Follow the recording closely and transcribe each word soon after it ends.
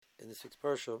in this week's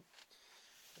parsha,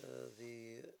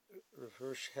 the Rav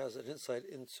Hirsch has an insight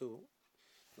into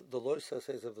the Lois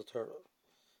essays of the Torah.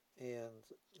 And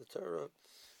the Torah,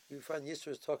 we find Yisro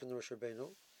is talking to Moshe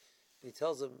Rabbeinu. He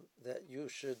tells him that you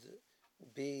should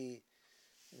be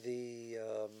the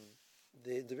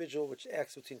individual which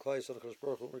acts between Klal Yisrael and Kadosh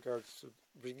Baruch Hu in regards to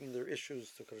bringing their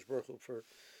issues to Kadosh Baruch Hu for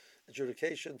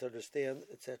adjudication, to understand,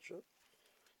 etc.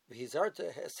 So the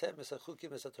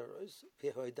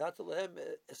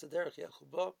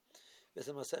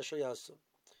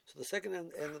second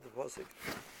end of the pasuk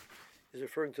is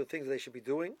referring to things they should be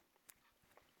doing.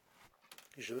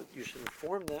 You should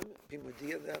inform them, be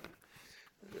modia them,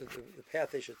 the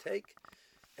path they should take,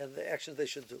 and the actions they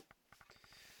should do.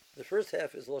 The first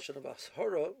half is Lashon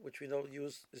Hara, which we know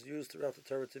is used throughout the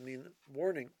Torah to mean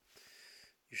warning.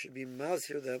 You should be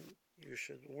mazhir them, you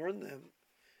should warn them,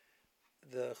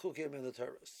 the chukim and the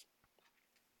Torahs.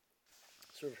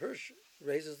 So Rav Hirsch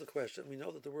raises the question. We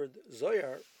know that the word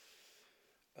zoyar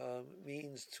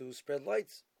means to spread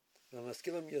light. And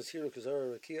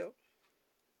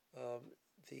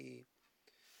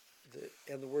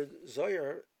the word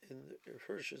zoyar in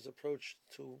Hirsch's approach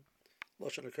to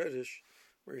Lashon HaKodesh,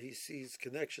 where he sees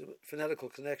phonetical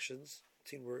connections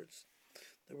between words.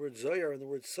 The word zoyar and the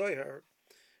word soyar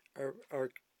are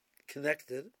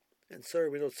connected. And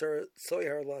we know soyar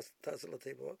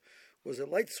was a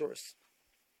light source.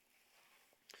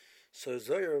 So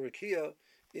zoyar Rikiya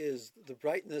is the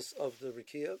brightness of the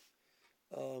Rikiya.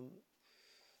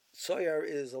 Soyar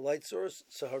is a light source.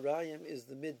 Saharayim is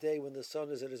the midday when the sun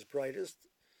is at its brightest.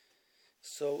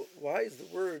 So why is the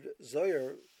word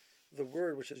zoyar the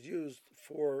word which is used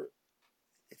for,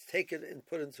 it's taken and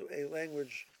put into a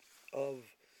language of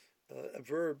a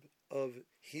verb of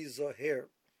hizaher?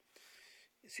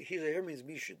 See, hizaher means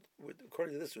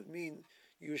according to this would mean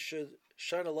you should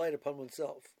shine a light upon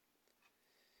oneself.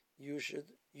 You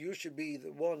should be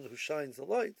the one who shines the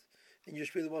light, and you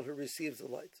should be the one who receives the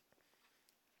light.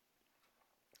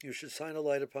 You should shine a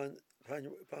light upon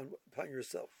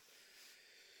yourself.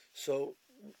 So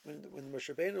when Moshe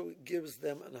Rabbeinu gives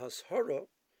them an hashara,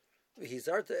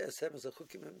 hizarta eshem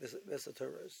zachukim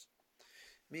vesatoras,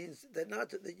 means that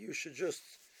not that you should just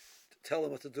tell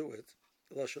them what to do with,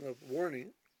 the lashon of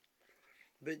warning,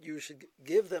 but you should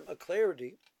give them a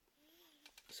clarity.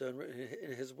 So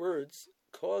in his words,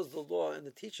 cause the law and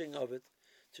the teaching of it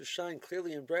to shine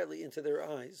clearly and brightly into their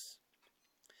eyes,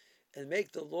 and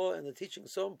make the law and the teaching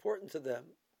so important to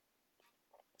them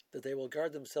that they will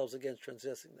guard themselves against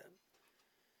transgressing them.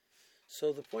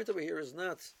 So the point over here is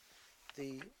not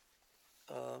the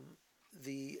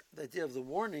idea of the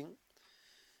warning,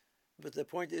 but the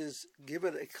point is give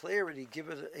it a clarity, give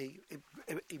it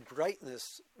a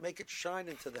brightness, make it shine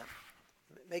into them,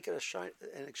 make it a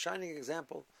shining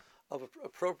example of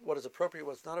what is appropriate,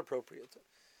 what's not appropriate.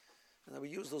 And we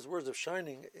use those words of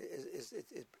shining.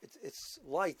 It's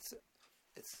light.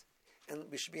 And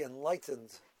we should be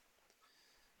enlightened.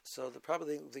 So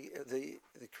probably the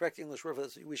correct English word for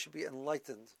this, we should be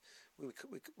enlightened.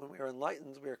 When we are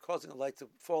enlightened, we are causing a light to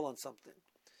fall on something.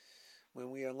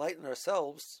 When we enlighten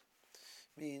ourselves,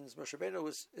 means Moshe Rabbeinu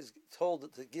is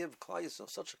told to give Klal Yisrael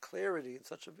such a clarity and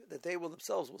that they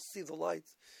themselves will see the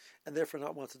light, and therefore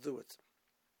not want to do it.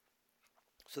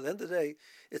 So at the end of the day,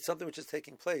 it's something which is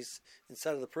taking place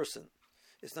inside of the person.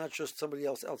 It's not just somebody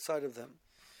else outside of them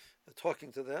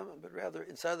talking to them, but rather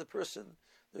inside of the person,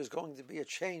 there's going to be a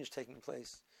change taking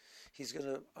place. He's going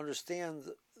to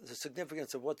understand the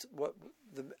significance of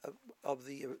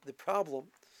the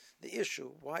problem, the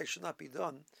issue, why it should not be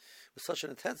done with such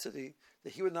an intensity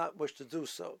that he would not wish to do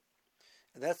so.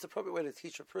 And that's the appropriate way to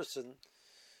teach a person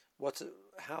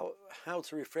how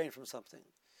to refrain from something.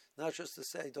 Not just to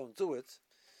say, don't do it,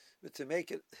 but to make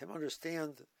him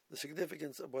understand the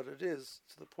significance of what it is,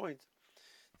 to the point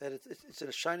that it's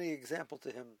a shining example to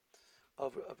him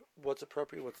of what's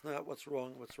appropriate, what's not, what's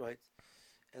wrong, what's right,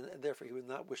 and therefore he would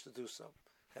not wish to do so.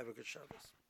 Have a good Shabbos.